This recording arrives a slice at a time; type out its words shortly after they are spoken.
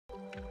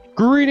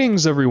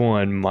Greetings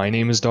everyone, my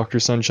name is Dr.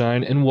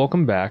 Sunshine and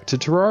welcome back to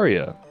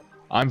Terraria.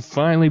 I'm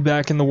finally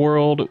back in the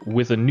world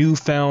with a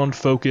newfound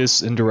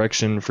focus and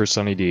direction for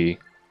Sunny D.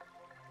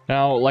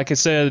 Now, like I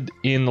said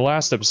in the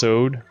last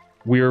episode,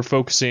 we are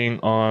focusing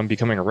on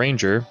becoming a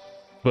ranger,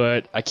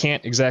 but I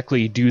can't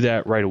exactly do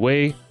that right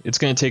away. It's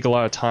going to take a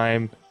lot of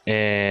time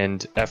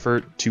and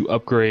effort to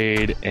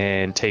upgrade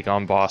and take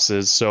on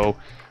bosses, so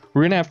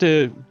we're going to have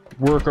to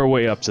work our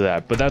way up to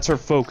that, but that's our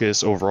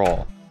focus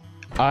overall.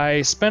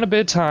 I spent a bit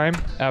of time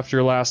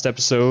after last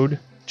episode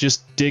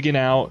just digging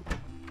out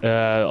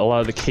a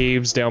lot of the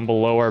caves down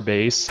below our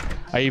base.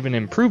 I even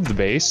improved the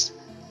base,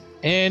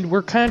 and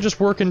we're kind of just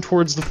working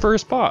towards the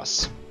first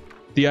boss,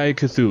 the Eye of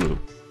Cthulhu.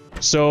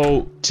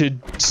 So to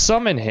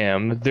summon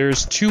him,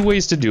 there's two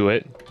ways to do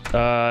it.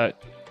 God,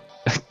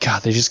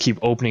 they just keep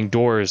opening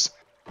doors.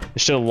 I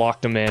should have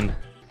locked them in.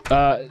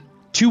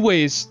 Two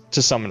ways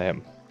to summon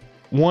him.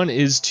 One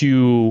is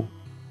to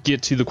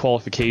get to the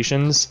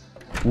qualifications,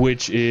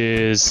 which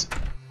is,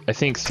 I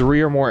think,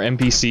 3 or more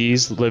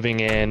NPCs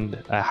living in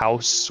a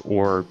house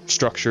or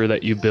structure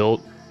that you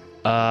built,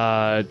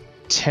 10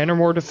 or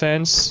more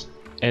defense,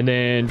 and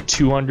then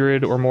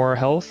 200 or more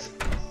health.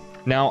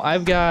 Now,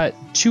 I've got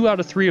 2 out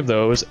of 3 of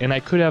those, and I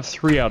could have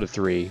 3 out of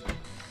 3,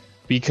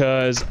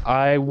 because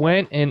I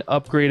went and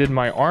upgraded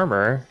my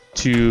armor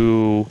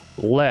to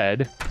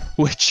lead,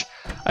 which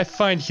I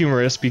find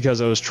humorous because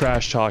I was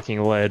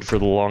trash-talking lead for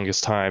the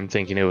longest time,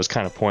 thinking it was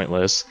kind of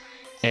pointless.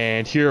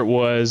 And here it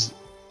was,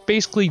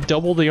 basically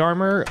double the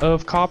armor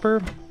of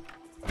copper.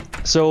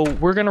 So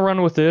we're gonna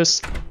run with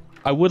this.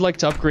 I would like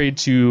to upgrade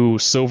to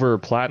silver or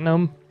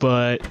platinum,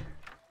 but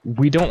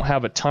we don't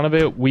have a ton of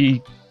it.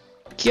 We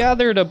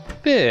gathered a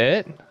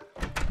bit.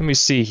 Let me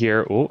see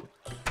here.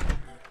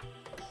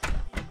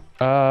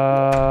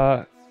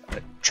 Oh.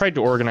 Tried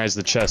to organize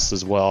the chests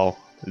as well.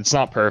 It's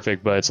not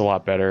perfect, but it's a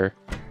lot better.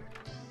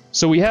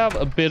 So we have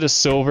a bit of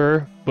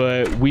silver,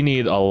 but we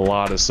need a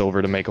lot of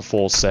silver to make a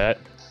full set.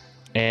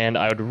 And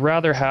I would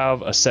rather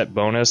have a set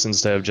bonus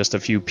instead of just a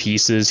few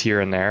pieces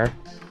here and there.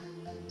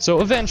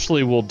 So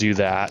eventually we'll do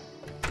that.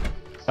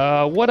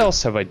 What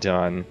else have I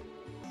done?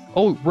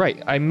 Oh,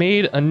 right, I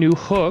made a new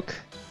hook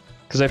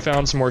because I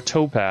found some more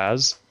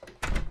topaz.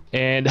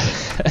 And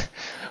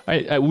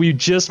we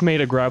just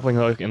made a grappling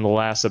hook in the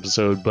last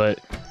episode, but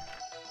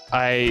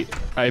I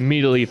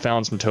immediately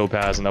found some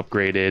topaz and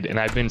upgraded, and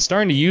I've been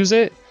starting to use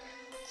it.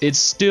 It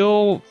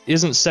still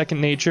isn't second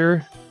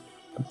nature,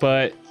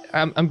 but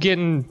I'm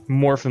getting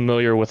more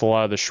familiar with a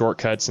lot of the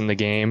shortcuts in the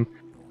game,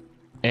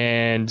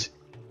 and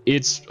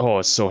it's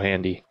so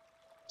handy.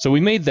 So we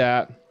made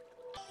that.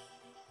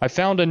 I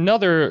found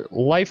another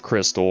life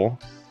crystal,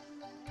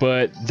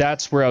 but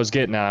that's where I was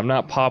getting at. I'm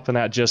not popping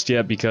that just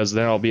yet because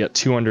then I'll be at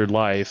 200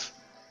 life,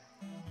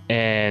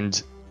 and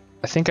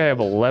I think I have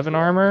 11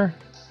 armor.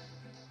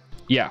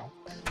 Yeah,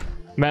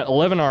 I'm at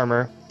 11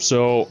 armor,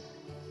 so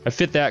I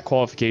fit that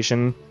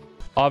qualification.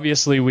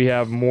 Obviously, we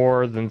have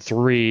more than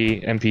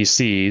 3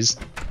 NPCs,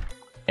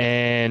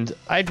 and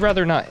I'd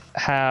rather not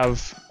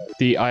have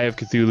the Eye of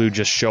Cthulhu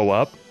just show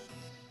up.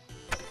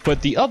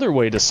 But the other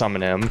way to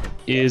summon him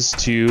is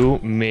to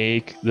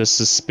make the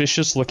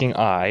suspicious-looking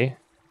eye,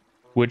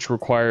 which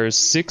requires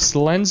 6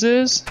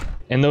 lenses,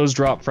 and those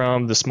drop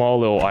from the small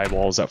little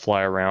eyeballs that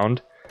fly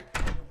around.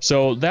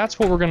 So that's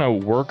what we're going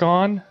to work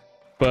on,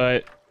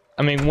 but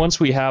I mean, once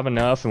we have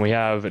enough and we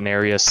have an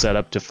area set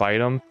up to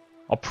fight him,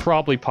 I'll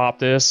probably pop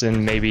this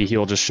and maybe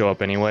he'll just show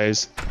up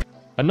anyways.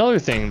 Another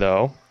thing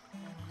though,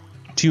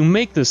 to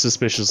make the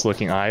suspicious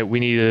looking eye, we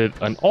needed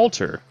an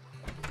altar.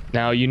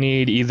 Now you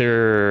need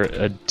either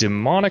a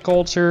demonic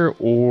altar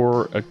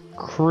or a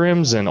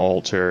crimson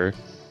altar.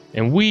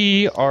 And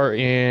we are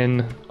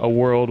in a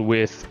world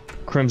with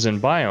crimson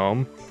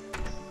biome.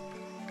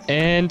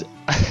 And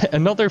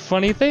another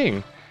funny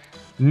thing,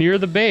 near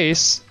the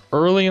base,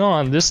 early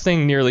on, this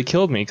thing nearly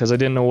killed me because I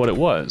didn't know what it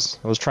was.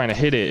 I was trying to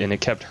hit it and it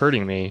kept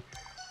hurting me.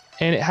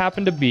 And it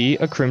happened to be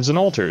a crimson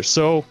altar.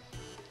 So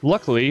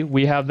luckily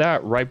we have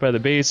that right by the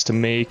base to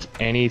make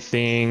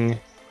anything,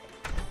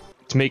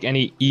 to make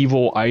any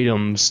evil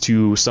items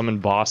to summon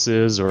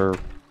bosses or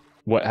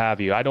what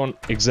have you. I don't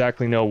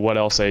exactly know what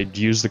else I'd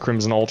use the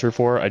crimson altar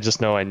for. I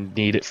just know I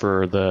need it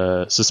for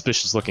the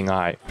suspicious looking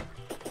eye.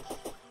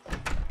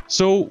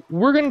 So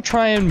we're gonna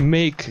try and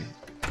make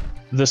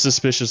the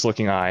suspicious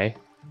looking eye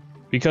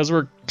because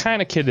we're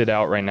kind of kitted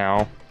out right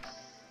now.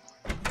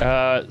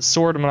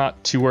 Sword I'm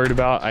not too worried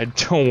about. I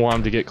don't want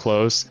him to get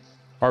close.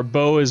 Our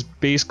bow is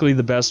basically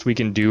the best we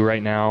can do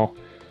right now.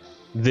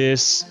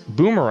 This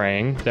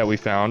boomerang that we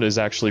found is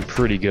actually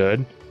pretty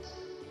good,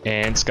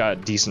 and it's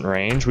got decent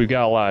range. We've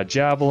got a lot of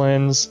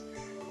javelins,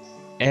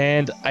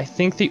 and I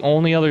think the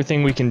only other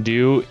thing we can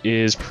do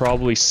is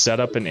probably set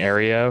up an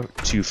area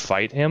to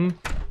fight him,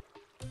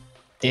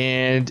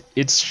 and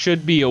it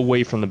should be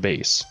away from the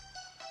base.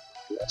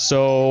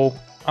 So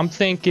I'm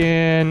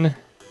thinking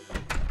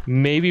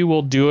maybe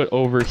we'll do it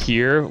over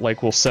here,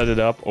 like we'll set it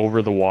up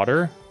over the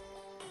water,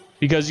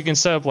 because you can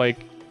set up like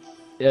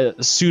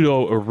a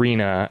pseudo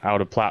arena out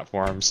of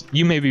platforms.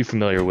 You may be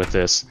familiar with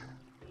this.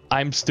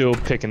 I'm still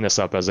picking this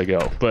up as I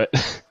go, but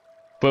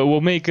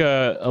we'll make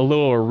a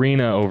little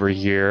arena over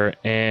here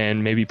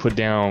and maybe put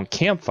down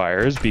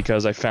campfires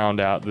because I found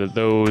out that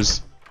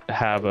those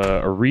have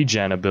a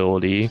regen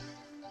ability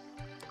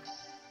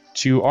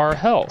to our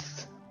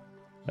health,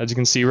 as you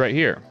can see right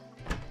here.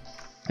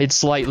 It's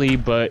slightly,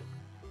 but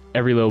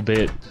every little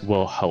bit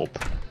will help.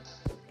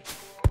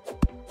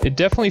 It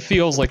definitely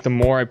feels like the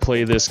more I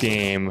play this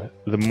game,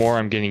 the more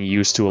I'm getting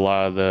used to a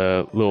lot of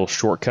the little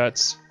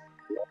shortcuts.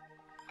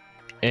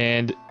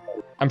 And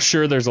I'm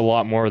sure there's a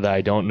lot more that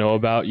I don't know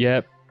about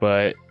yet,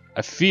 but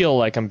I feel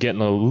like I'm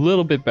getting a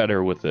little bit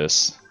better with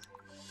this.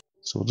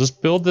 So we'll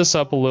just build this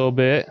up a little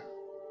bit.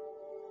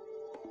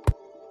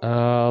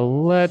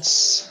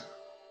 Let's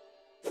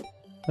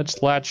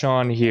latch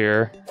on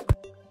here.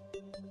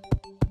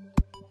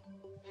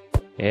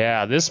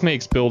 Yeah, this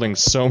makes building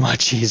so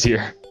much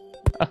easier.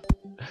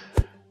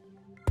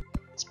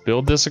 Let's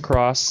build this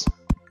across.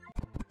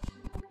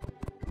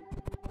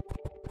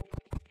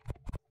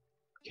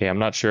 Okay, I'm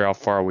not sure how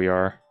far we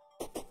are.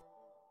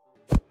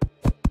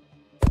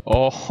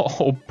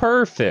 Oh,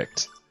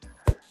 perfect!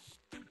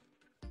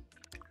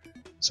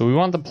 So we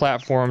want the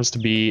platforms to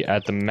be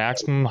at the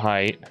maximum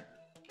height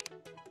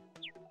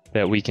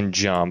that we can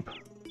jump.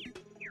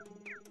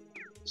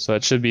 So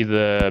that should be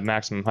the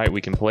maximum height we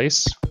can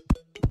place.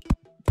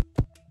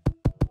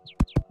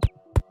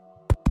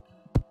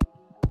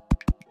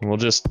 And we'll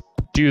just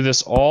do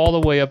this all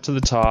the way up to the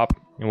top,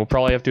 and we'll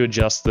probably have to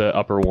adjust the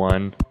upper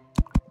one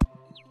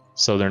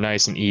so they're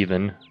nice and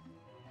even.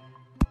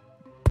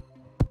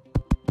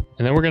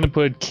 And then we're going to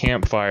put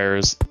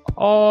campfires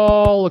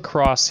all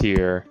across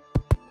here.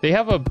 They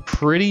have a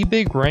pretty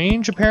big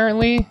range,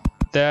 apparently,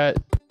 that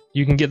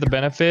you can get the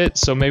benefit,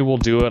 so maybe we'll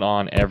do it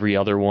on every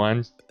other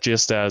one,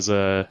 just as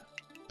a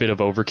bit of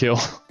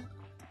overkill.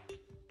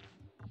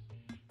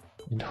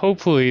 And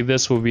hopefully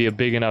this will be a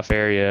big enough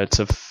area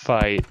to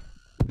fight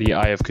the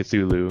Eye of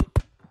Cthulhu.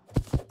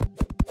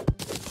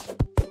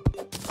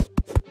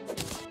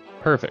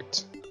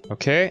 Perfect.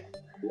 Okay.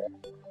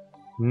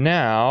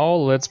 Now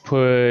let's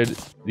put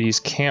these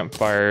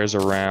campfires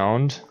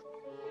around,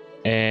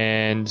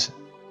 and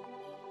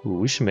ooh,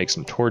 we should make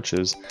some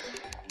torches.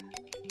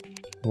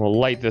 We'll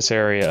light this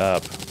area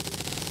up.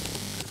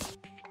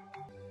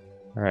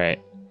 All right.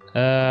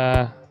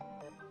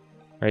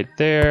 Right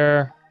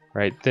there.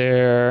 Right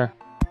there.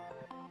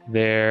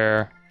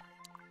 There.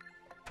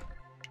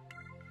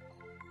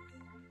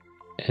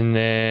 And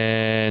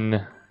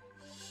then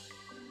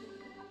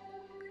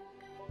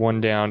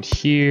one down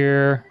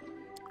here.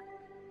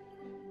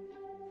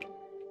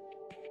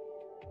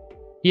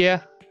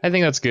 Yeah, I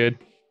think that's good.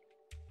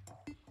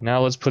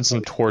 Now let's put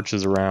some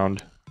torches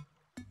around.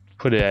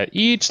 Put it at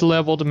each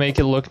level to make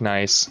it look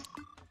nice.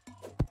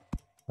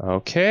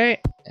 Okay,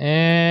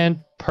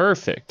 and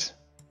perfect.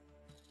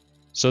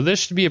 So this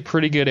should be a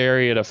pretty good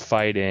area to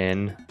fight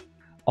in.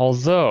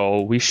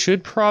 Although, we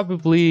should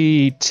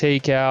probably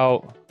take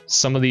out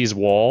some of these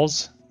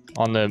walls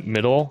on the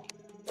middle,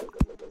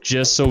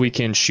 just so we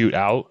can shoot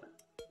out.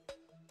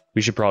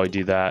 We should probably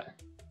do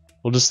that.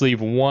 We'll just leave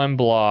one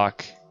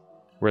block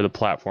where the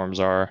platforms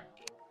are.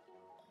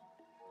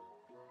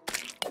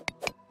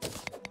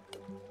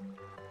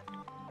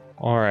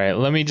 Alright,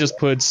 let me just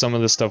put some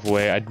of this stuff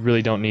away. I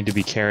really don't need to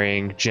be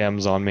carrying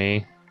gems on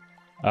me.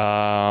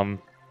 I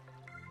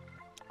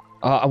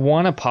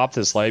want to pop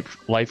this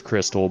life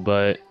crystal,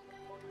 but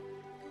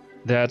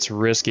that's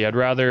risky. I'd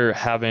rather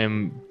have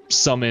him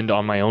summoned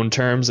on my own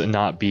terms and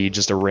not be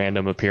just a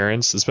random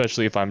appearance,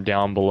 especially if I'm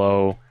down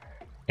below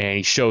and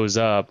he shows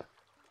up,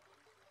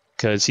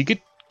 because he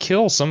could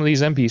kill some of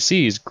these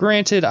NPCs.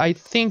 Granted, I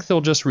think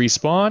they'll just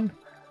respawn,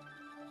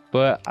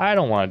 but I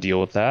don't want to deal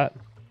with that.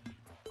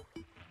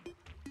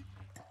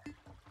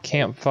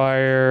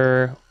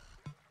 Campfire.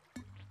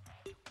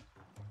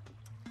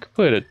 Could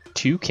put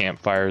two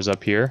campfires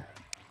up here.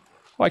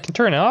 Oh, I can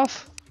turn it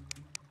off?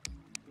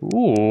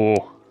 Ooh.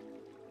 Well,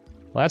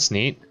 that's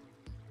neat.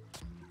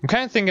 I'm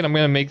kind of thinking I'm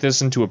going to make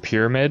this into a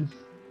pyramid,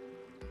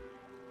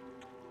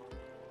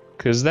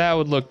 because that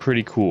would look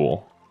pretty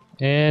cool.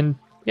 And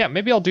yeah,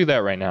 maybe I'll do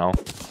that right now.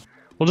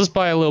 We'll just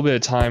buy a little bit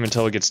of time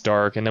until it gets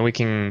dark, and then we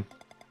can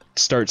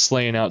start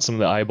slaying out some of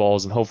the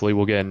eyeballs, and hopefully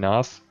we'll get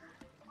enough.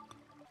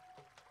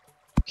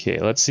 Okay,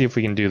 let's see if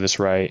we can do this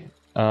right.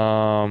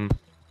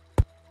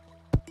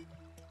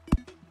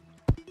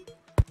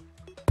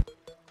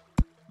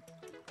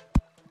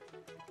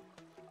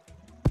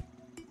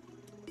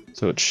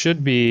 So it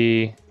should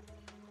be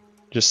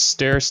just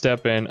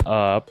stair-stepping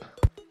up,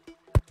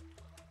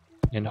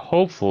 and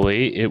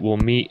hopefully it will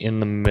meet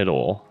in the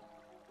middle.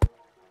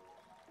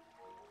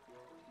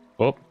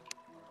 Oh,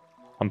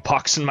 I'm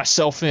boxing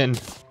myself in.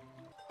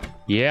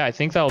 Yeah, I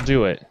think that'll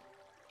do it.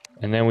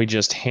 And then we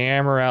just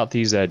hammer out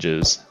these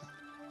edges.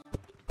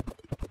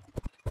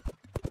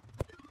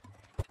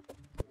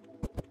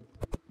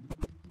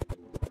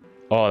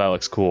 Oh, that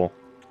looks cool.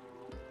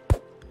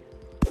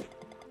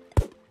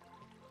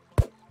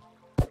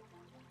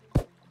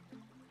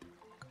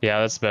 Yeah,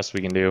 that's the best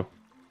we can do.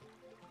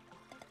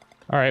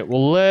 Alright,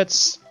 well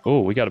let's...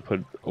 Oh, we gotta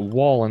put a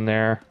wall in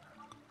there.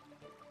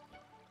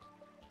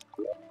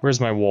 Where's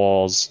my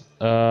walls?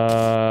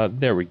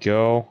 There we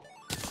go.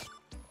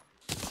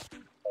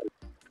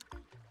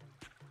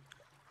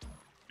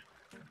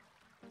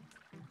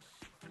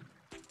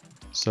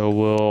 So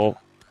we'll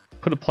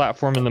put a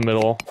platform in the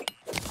middle.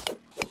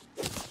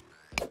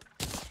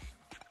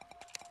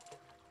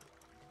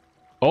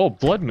 Oh,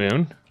 blood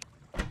moon.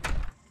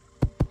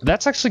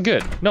 That's actually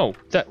good. No,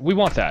 we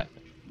want that.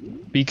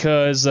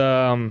 Because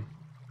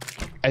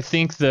I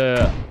think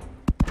the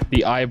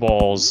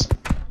eyeballs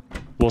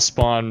will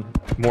spawn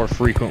more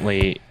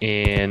frequently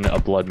in a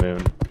blood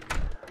moon.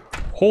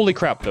 Holy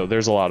crap though,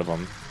 there's a lot of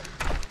them.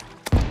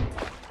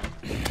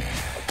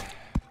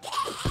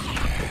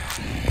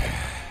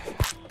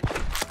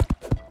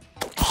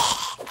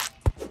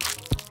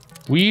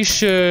 We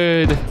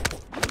should...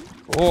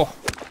 Oh.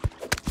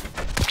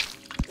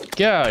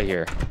 Get out of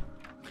here.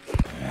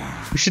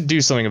 We should do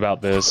something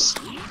about this.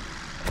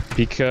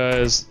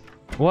 Because...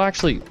 Well,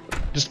 actually,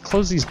 just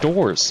close these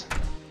doors.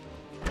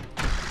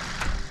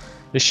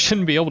 They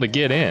shouldn't be able to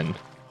get in.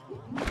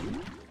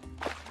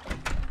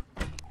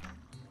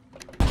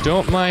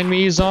 Don't mind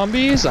me,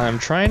 zombies. I'm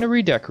trying to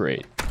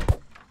redecorate.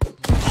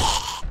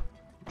 I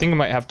think I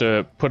might have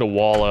to put a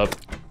wall up.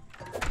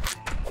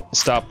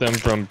 Stop them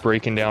from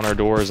breaking down our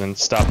doors and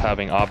stop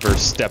having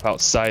Obverse step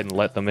outside and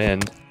let them in.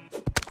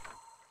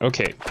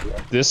 Okay,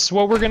 this is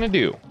what we're gonna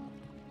do.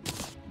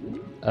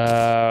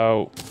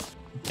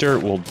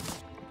 Dirt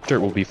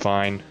will be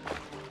fine.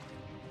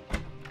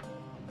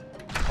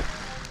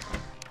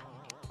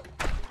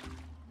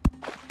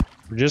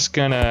 We're just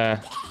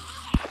gonna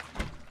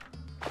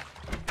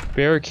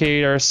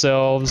barricade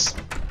ourselves.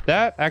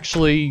 That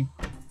actually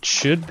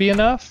should be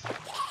enough.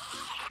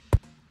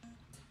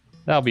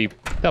 That'll be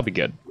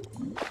good.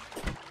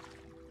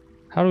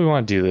 How do we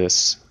want to do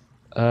this?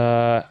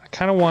 I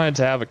kind of wanted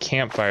to have a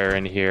campfire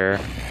in here.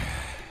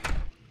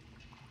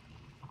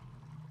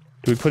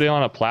 Do we put it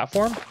on a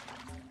platform?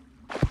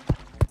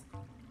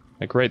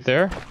 Like right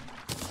there?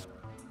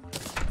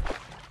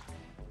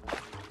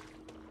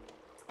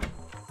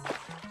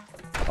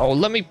 Oh,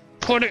 let me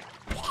put it...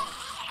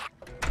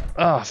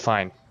 Ah,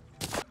 fine.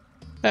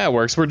 That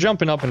works. We're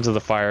jumping up into the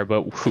fire,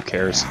 but who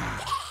cares?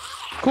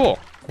 Cool.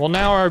 Well,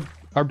 now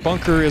our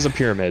bunker is a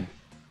pyramid.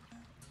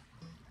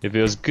 If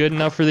it was good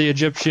enough for the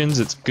Egyptians,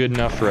 it's good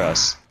enough for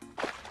us.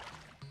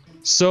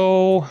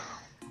 So,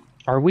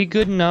 are we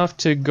good enough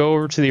to go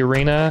over to the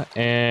arena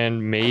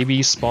and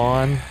maybe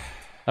spawn?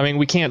 I mean,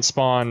 we can't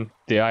spawn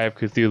the Eye of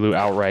Cthulhu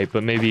outright,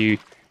 but maybe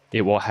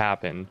it will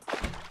happen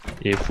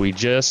if we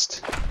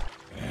just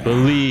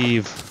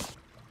believe.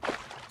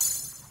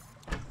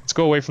 Let's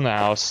go away from the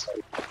house.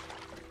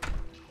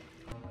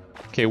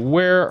 Okay,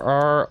 where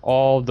are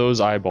all those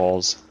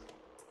eyeballs?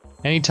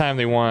 Anytime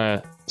they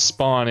want to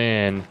spawn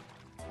in,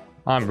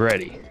 I'm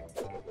ready.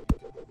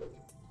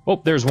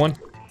 Oh, there's one.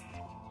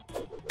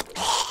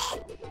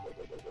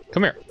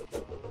 Come here.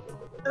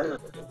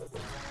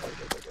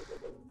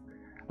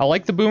 I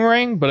like the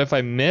boomerang, but if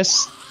I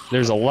miss,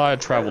 there's a lot of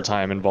travel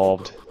time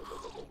involved.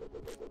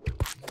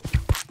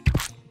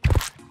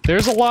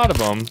 There's a lot of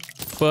them,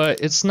 but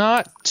it's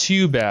not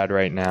too bad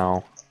right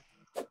now.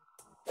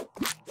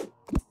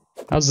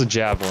 How's the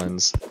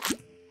javelins?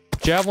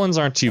 Javelins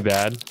aren't too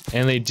bad,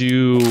 and they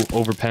do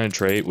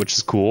overpenetrate, which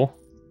is cool.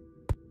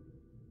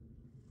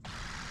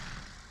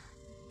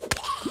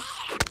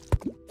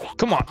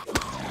 Come on!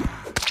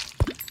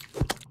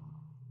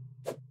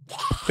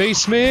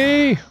 Face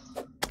me!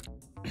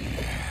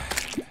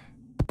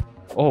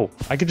 Oh,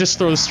 I could just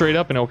throw this straight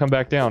up and it'll come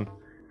back down.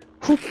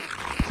 Whoop,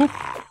 whoop,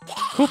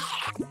 whoop.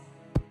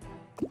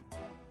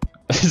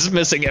 It's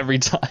missing every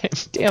time.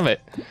 Damn it.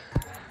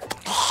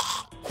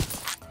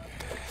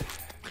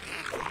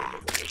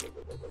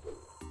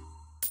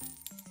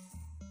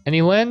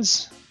 Any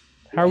lens?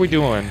 How are we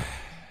doing?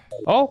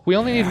 Oh, we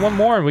only need one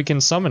more and we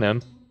can summon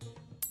him.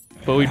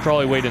 But we'd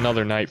probably wait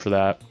another night for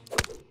that.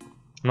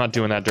 I'm not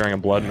doing that during a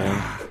blood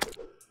moon.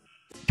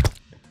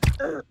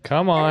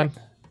 Come on.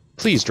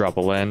 Please drop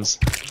a lens.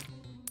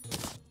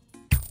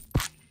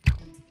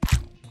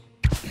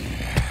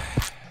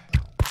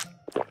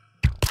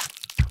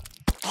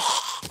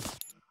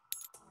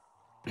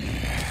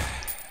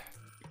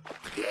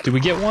 Did we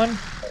get one?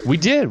 We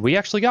did! We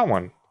actually got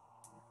one.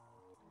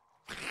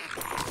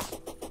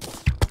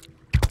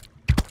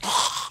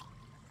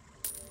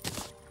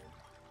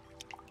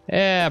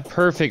 Yeah,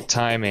 perfect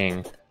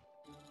timing.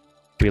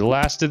 We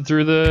lasted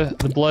through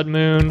the blood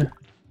moon.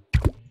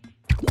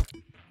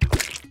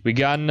 We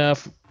got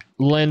enough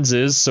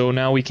lenses, so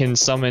now we can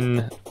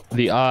summon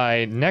the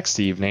eye next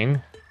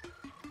evening.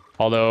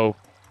 Although,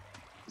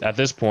 at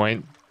this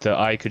point, the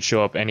eye could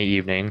show up any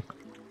evening.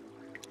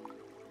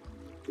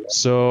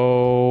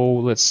 So,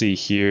 let's see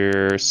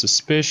here.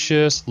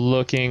 Suspicious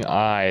looking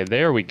eye.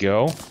 There we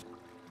go.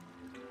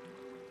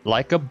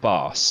 Like a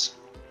boss.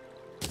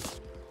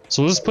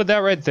 So we'll just put that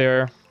right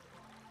there.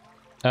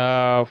 We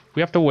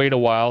have to wait a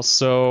while,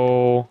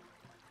 so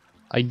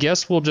I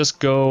guess we'll just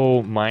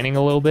go mining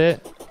a little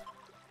bit.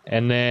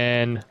 And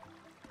then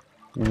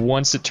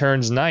once it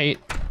turns night,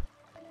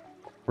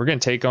 we're gonna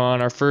take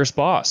on our first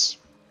boss.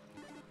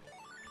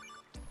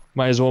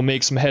 Might as well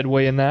make some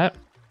headway in that.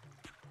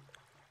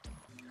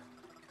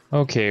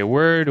 Okay,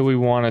 where do we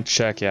want to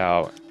check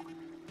out?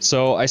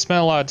 So I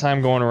spent a lot of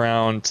time going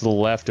around to the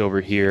left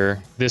over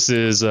here. This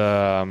is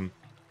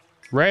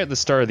right at the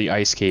start of the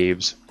ice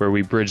caves where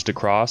we bridged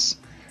across.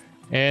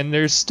 And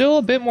there's still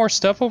a bit more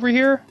stuff over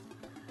here.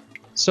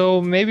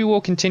 So maybe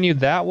we'll continue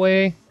that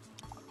way.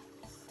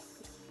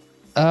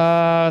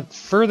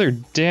 Further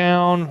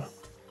down.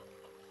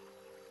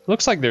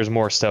 Looks like there's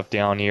more stuff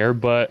down here,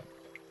 but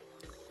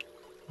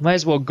might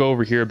as well go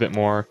over here a bit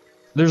more.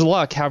 There's a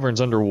lot of caverns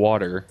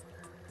underwater,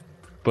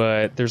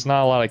 but there's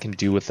not a lot I can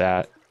do with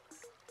that.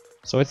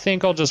 So I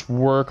think I'll just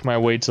work my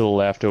way to the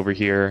left over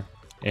here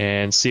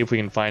and see if we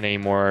can find any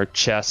more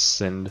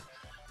chests and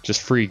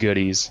just free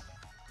goodies.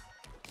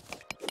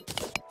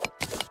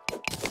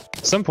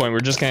 At some point we're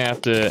just gonna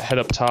have to head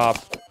up top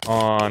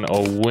on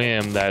a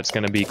whim that's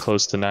gonna be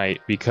close to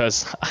night,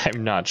 because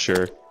I'm not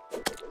sure.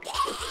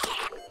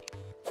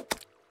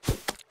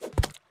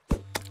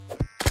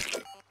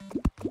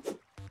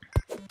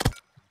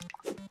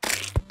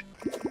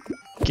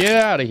 Get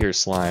out of here,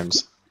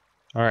 slimes.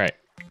 Alright.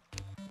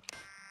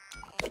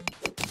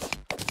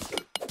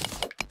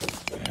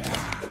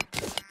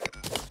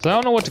 So I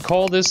don't know what to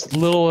call this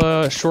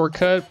little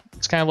shortcut.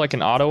 It's kind of like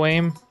an auto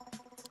aim.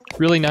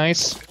 Really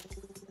nice.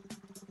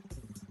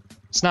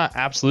 It's not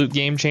absolute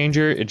game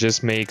changer. It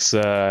just makes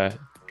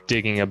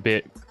digging a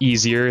bit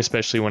easier,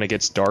 especially when it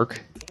gets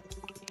dark.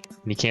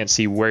 And you can't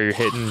see where you're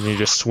hitting and you're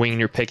just swinging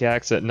your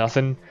pickaxe at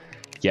nothing.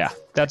 Yeah,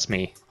 that's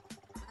me.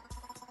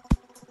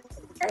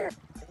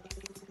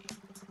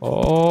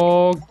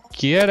 Oh,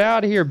 get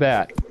out of here,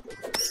 bat.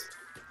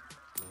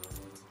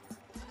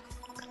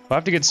 We'll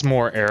have to get some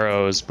more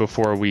arrows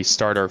before we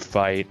start our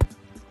fight.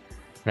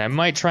 And I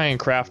might try and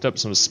craft up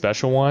some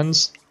special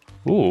ones.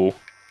 Ooh.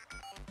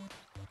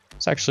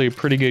 It's actually a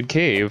pretty good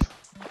cave.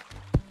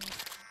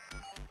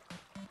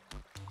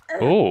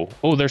 Oh,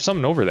 oh, there's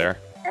something over there.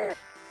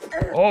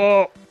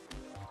 Oh!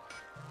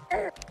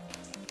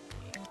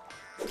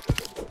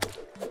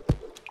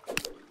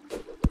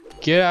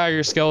 Get out of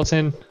here,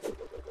 skeleton.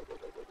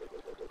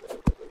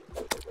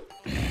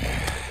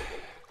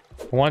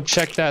 I want to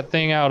check that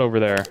thing out over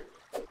there.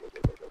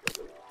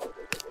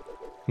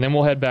 And then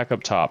we'll head back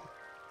up top.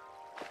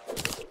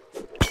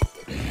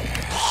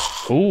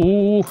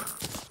 Ooh.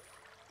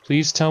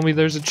 Please tell me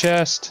there's a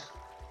chest.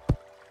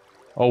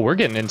 Oh, we're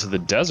getting into the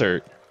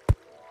desert.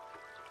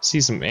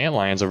 See some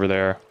antlions over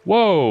there.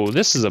 Whoa,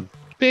 this is a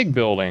big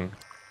building.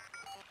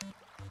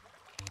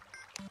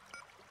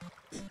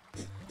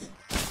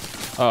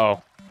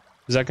 Uh-oh.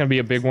 Is that gonna be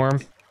a big worm?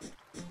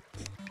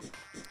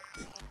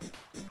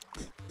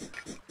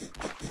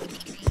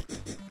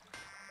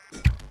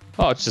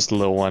 Oh, it's just a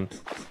little one.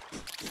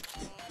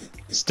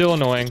 Still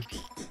annoying.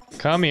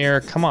 Come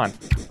here, come on.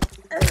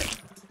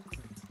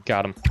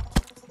 Got him.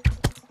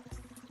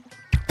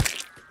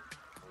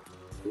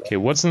 Okay,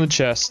 what's in the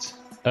chest?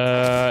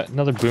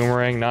 Another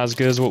boomerang, not as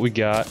good as what we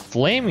got.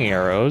 Flaming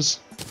arrows.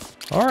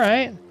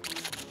 Alright.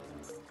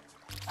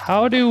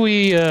 How do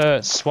we,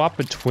 swap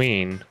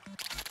between?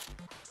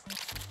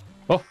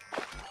 Oh.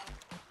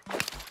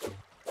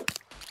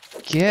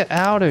 Get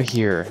out of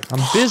here.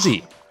 I'm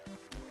busy.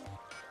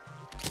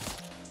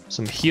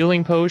 Some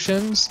healing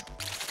potions.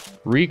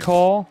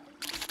 Recall.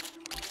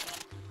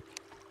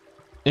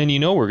 And you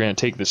know we're gonna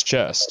take this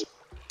chest.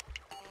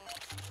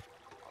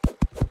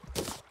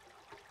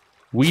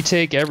 We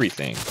take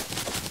everything.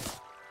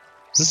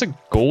 Is this a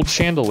gold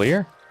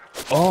chandelier?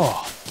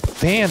 Oh,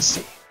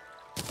 fancy.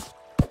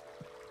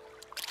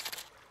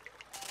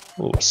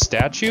 Oh,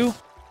 statue?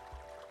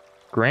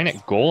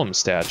 Granite golem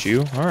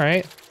statue.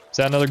 Alright. Is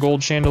that another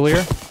gold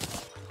chandelier?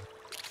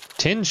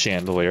 Tin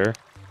chandelier.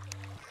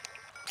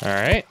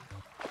 Alright.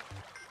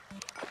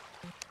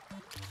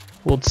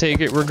 We'll take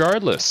it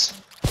regardless.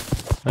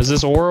 Is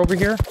this ore over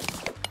here?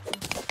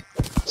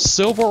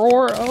 Silver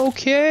ore?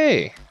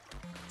 Okay.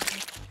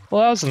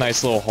 Well, that was a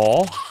nice little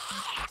haul.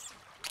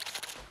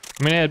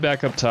 I'm gonna head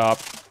back up top,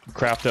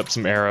 craft up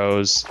some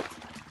arrows,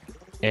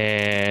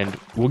 and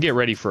we'll get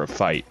ready for a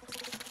fight.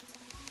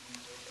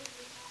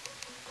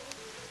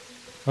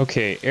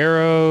 Okay,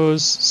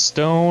 arrows,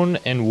 stone,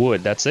 and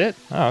wood. That's it?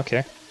 Oh,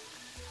 okay.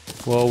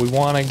 Well, we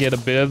want to get a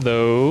bit of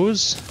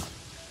those.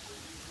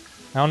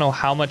 I don't know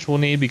how much we'll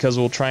need because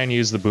we'll try and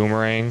use the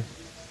boomerang.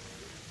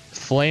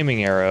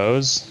 Flaming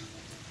arrows.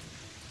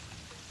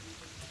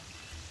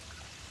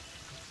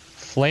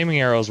 Flaming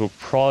arrows will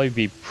probably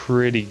be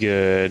pretty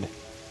good.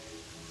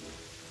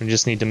 We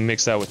just need to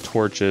mix that with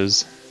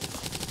torches.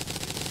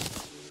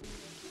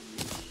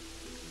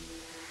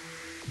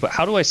 But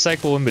how do I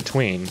cycle in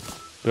between?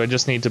 Do I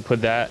just need to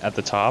put that at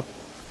the top?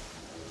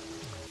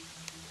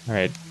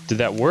 Alright, did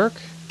that work?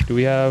 Do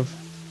we have...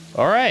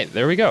 Alright,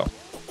 there we go.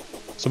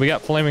 So we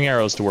got flaming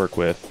arrows to work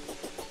with.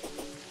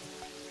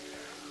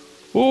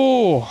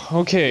 Ooh,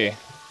 okay.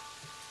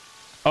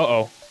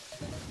 Uh-oh.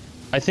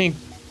 I think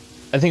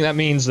that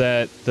means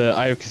that the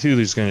Eye of Cthulhu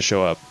is going to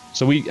show up.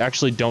 So we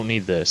actually don't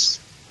need this.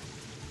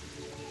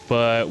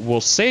 But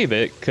we'll save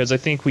it, because I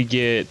think we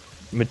get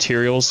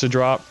materials to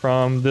drop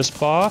from this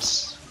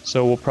boss.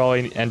 So we'll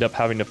probably end up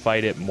having to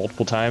fight it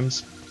multiple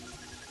times.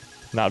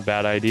 Not a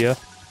bad idea.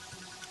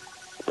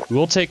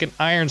 We'll take an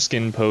iron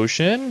skin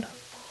potion.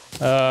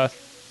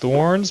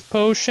 Thorns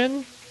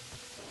potion.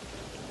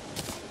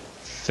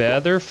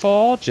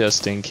 Featherfall,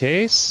 just in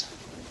case.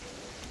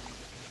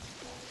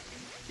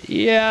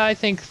 Yeah, I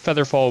think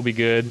Featherfall will be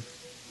good.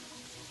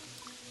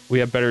 We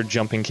have better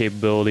jumping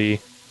capability.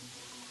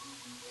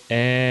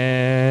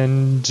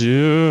 And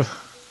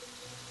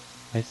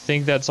I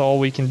think that's all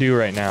we can do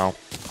right now.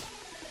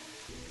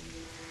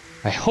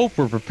 I hope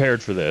we're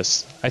prepared for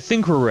this. I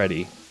think we're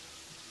ready.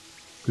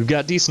 We've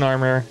got decent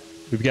armor.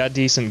 We've got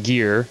decent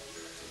gear.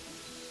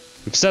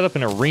 We've set up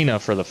an arena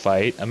for the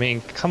fight. I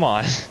mean, come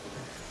on.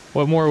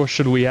 What more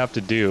should we have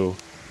to do?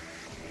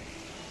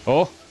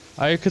 Oh,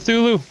 Eye of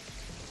Cthulhu.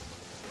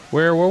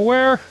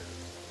 Where?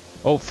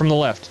 Oh, from the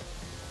left.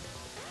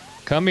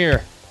 Come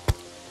here.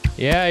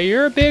 Yeah,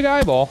 you're a big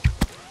eyeball.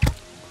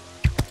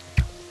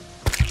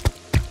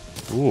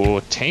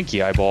 Ooh,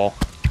 tanky eyeball.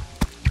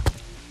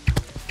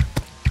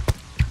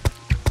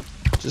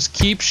 Just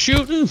keep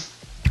shooting.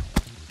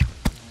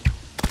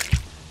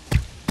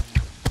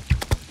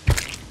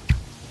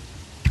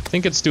 I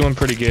think it's doing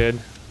pretty good.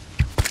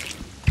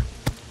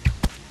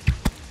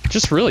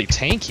 Just really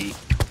tanky.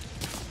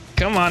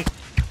 Come on.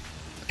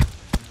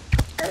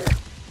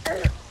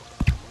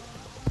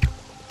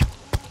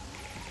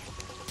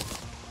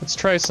 Let's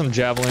try some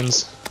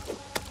javelins.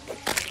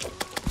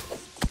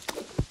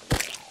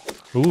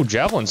 Ooh,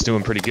 javelin's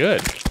doing pretty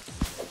good.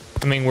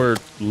 I mean, we're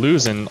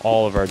losing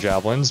all of our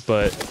javelins,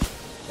 but...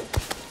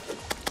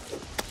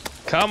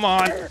 Come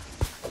on!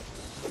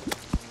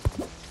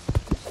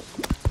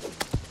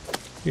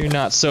 You're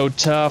not so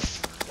tough.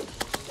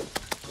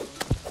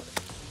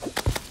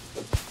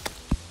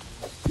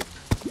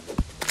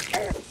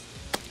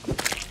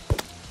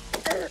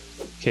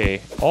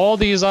 Okay, all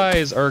these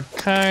eyes are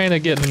kind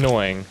of getting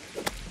annoying.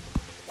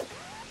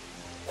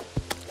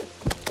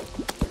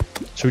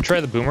 Should we try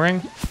the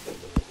boomerang?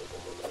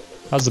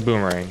 How's the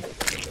boomerang?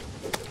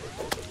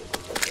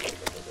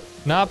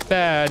 Not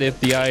bad if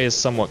the eye is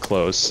somewhat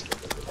close.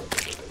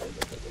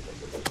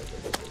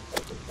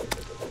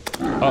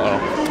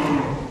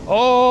 Uh-oh.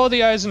 Oh,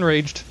 the eye's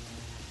enraged.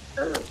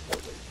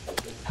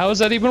 How does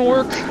that even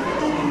work?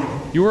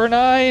 You were an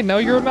eye, now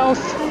you're a mouth.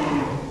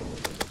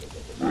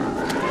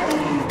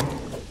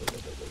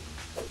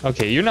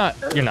 Okay, you're not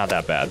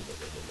that bad.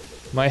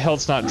 My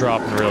health's not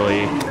dropping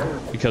really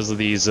because of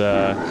these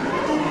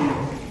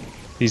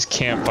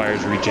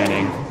campfires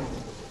regenning.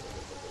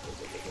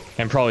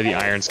 And probably the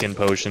iron skin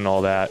potion and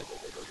all that.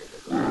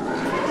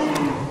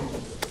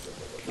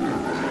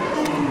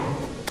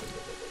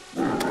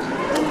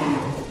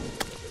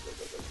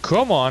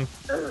 Come on.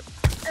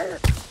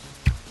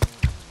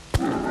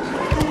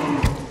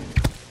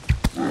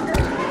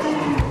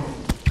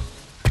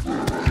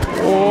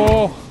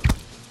 Oh.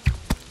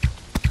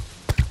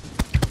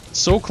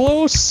 So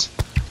close.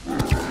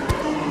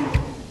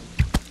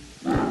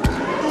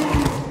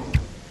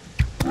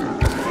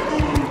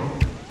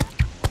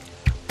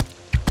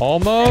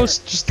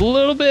 Almost, just a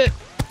little bit.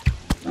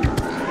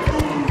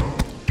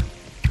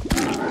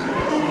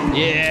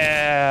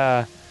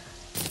 Yeah,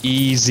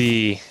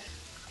 easy.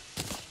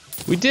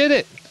 We did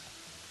it.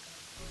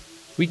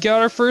 We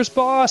got our first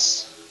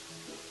boss.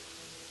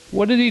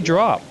 What did he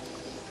drop?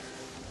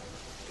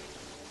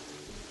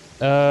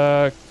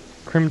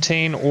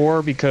 Crimtane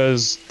ore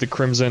because the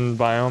crimson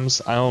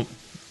biomes. I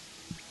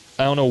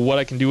don't know what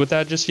I can do with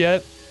that just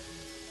yet,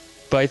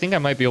 but I think I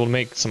might be able to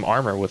make some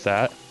armor with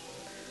that.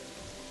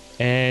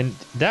 And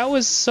that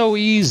was so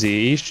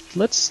easy.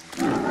 Let's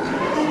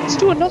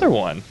do another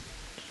one.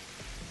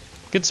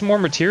 Get some more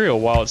material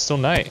while it's still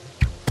night.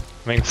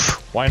 I mean,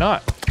 why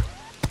not?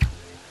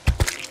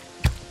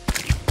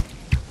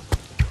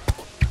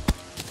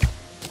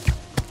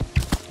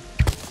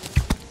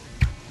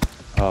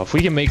 If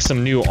we can make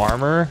some new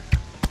armor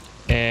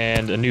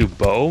and a new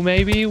bow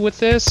maybe with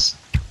this,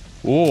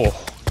 whoa,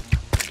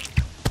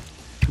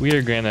 we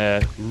are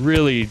gonna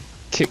really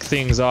kick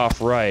things off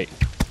right.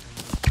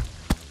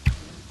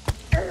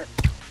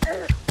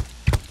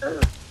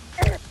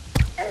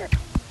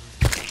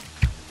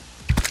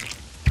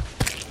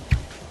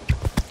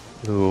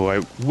 Ooh,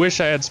 I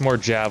wish I had some more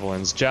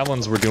javelins.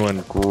 Javelins were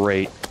doing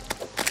great.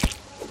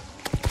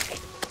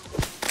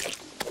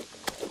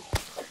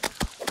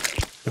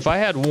 If I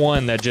had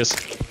one that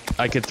just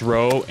I could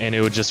throw and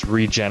it would just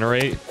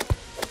regenerate,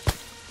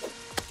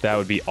 that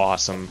would be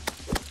awesome.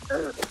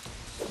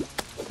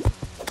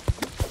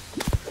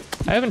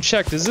 I haven't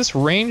checked. Is this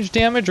range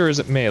damage or is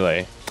it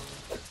melee?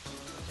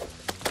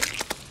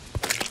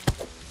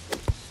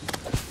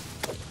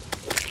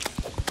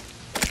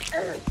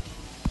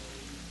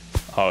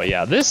 Oh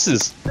yeah, this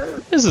is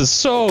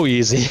so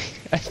easy.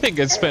 I think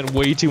I spent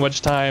way too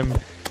much time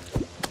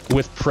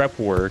with prep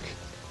work.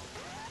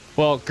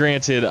 Well,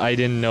 granted, I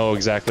didn't know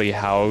exactly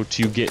how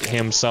to get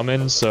him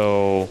summoned,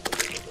 so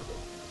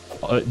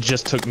It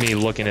just took me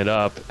looking it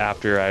up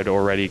after I'd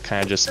already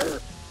kind of just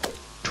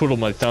twiddled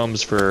my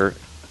thumbs for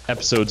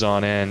episodes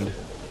on end.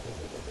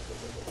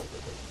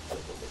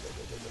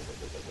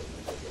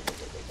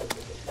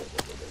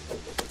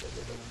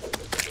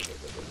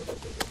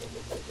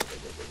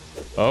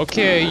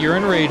 Okay, you're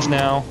enraged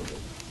now.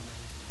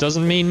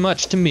 Doesn't mean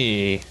much to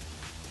me.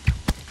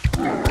 I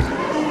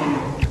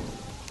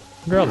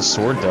wonder how the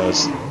sword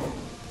does.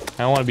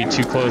 I don't want to be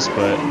too close,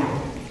 but...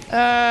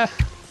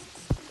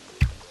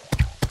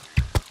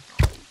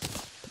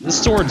 the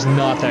sword's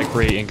not that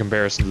great in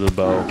comparison to the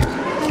bow.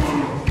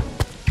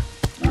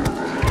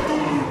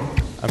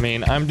 I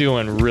mean, I'm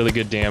doing really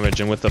good damage,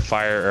 and with the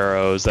fire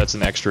arrows, that's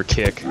an extra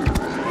kick.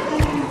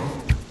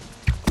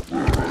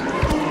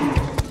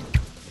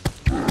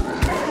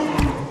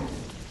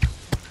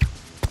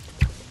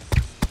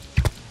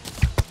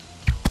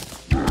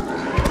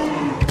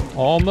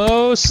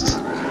 Almost.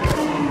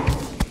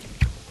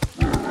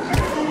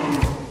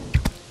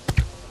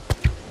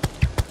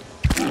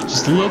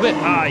 Just a little bit.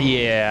 Ah,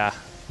 yeah.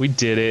 We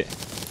did it.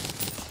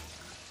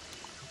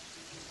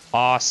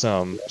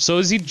 Awesome. So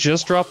has he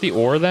just dropped the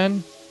ore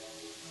then?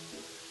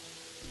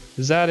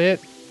 Is that it?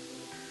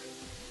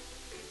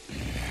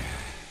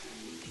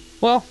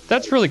 Well,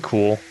 that's really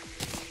cool.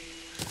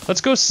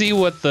 Let's go see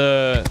what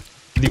the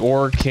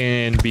ore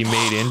can be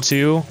made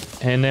into,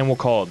 and then we'll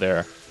call it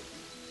there.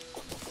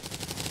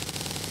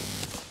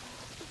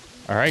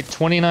 Alright,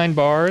 29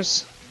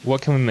 bars.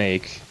 What can we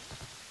make?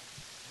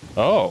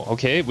 Oh,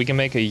 okay. We can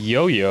make a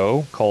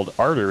yo-yo called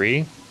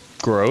Artery.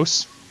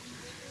 Gross.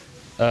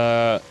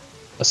 A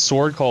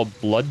sword called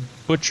Blood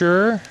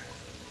Butcher.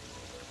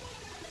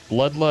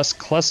 Bloodlust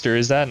Cluster.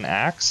 Is that an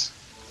axe?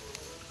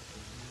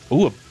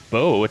 Ooh, a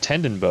bow. A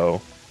tendon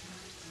bow.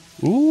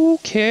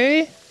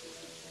 Okay.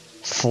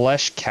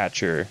 Flesh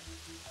Catcher.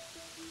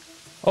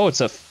 Oh, it's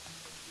a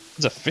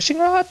fishing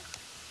rod?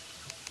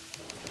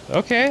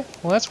 Okay.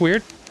 Well, that's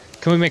weird.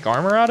 Can we make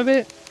armor out of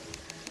it?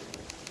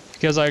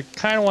 Because I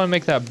kind of want to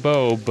make that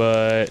bow,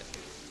 but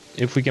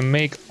if we can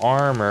make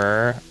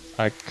armor,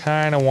 I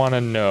kind of want to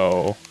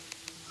know.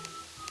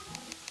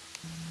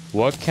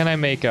 What can I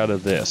make out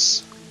of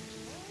this?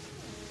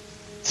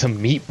 The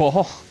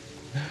meatball?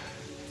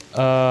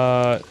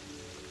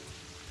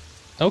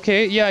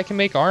 Okay, yeah, I can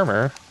make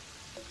armor.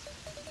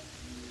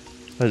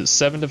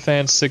 7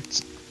 defense,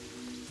 6...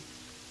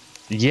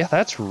 Yeah,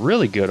 that's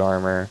really good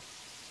armor.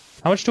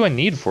 How much do I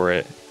need for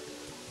it?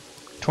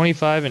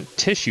 25 and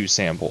tissue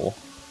sample.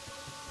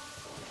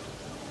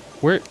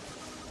 Where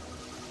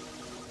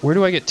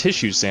do I get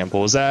tissue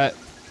sample? Is that...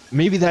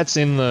 Maybe that's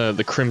in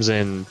the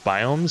crimson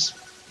biomes?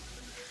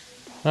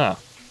 Huh.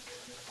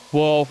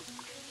 Well,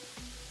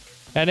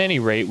 at any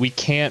rate, we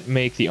can't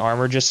make the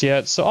armor just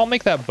yet, so I'll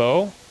make that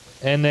bow.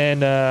 And then,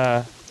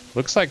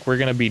 looks like we're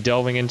going to be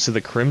delving into the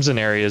crimson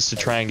areas to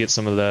try and get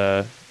some of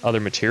the other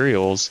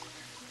materials.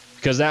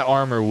 Because that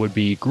armor would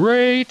be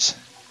great.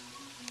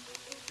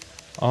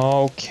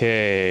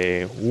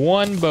 Okay,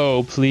 1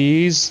 bow,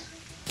 please.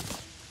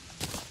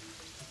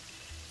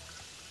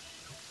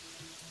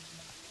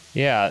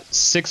 Yeah,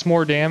 6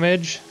 more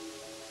damage.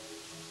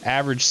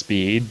 Average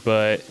speed,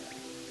 but...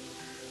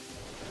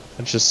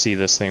 Let's just see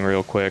this thing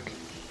real quick.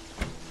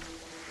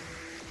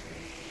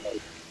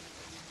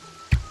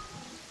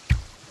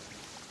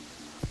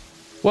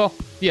 Well,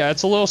 yeah,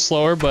 it's a little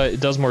slower, but it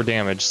does more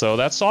damage, so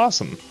that's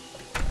awesome.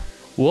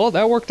 Well,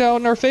 that worked out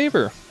in our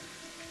favor.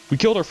 We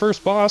killed our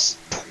first boss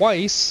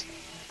twice,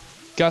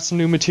 got some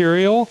new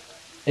material,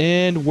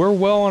 and we're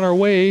well on our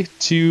way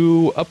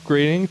to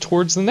upgrading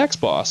towards the next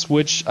boss,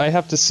 which I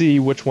have to see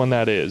which one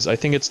that is. I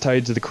think it's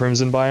tied to the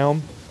Crimson biome,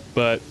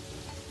 but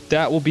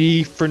that will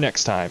be for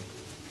next time.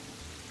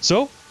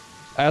 So,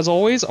 as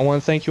always, I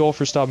want to thank you all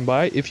for stopping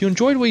by. If you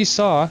enjoyed what you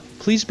saw,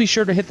 please be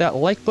sure to hit that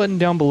like button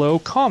down below,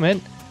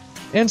 comment,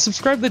 and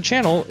subscribe to the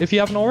channel if you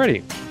haven't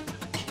already.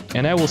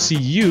 And I will see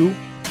you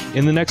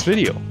in the next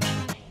video.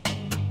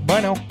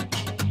 Bye now.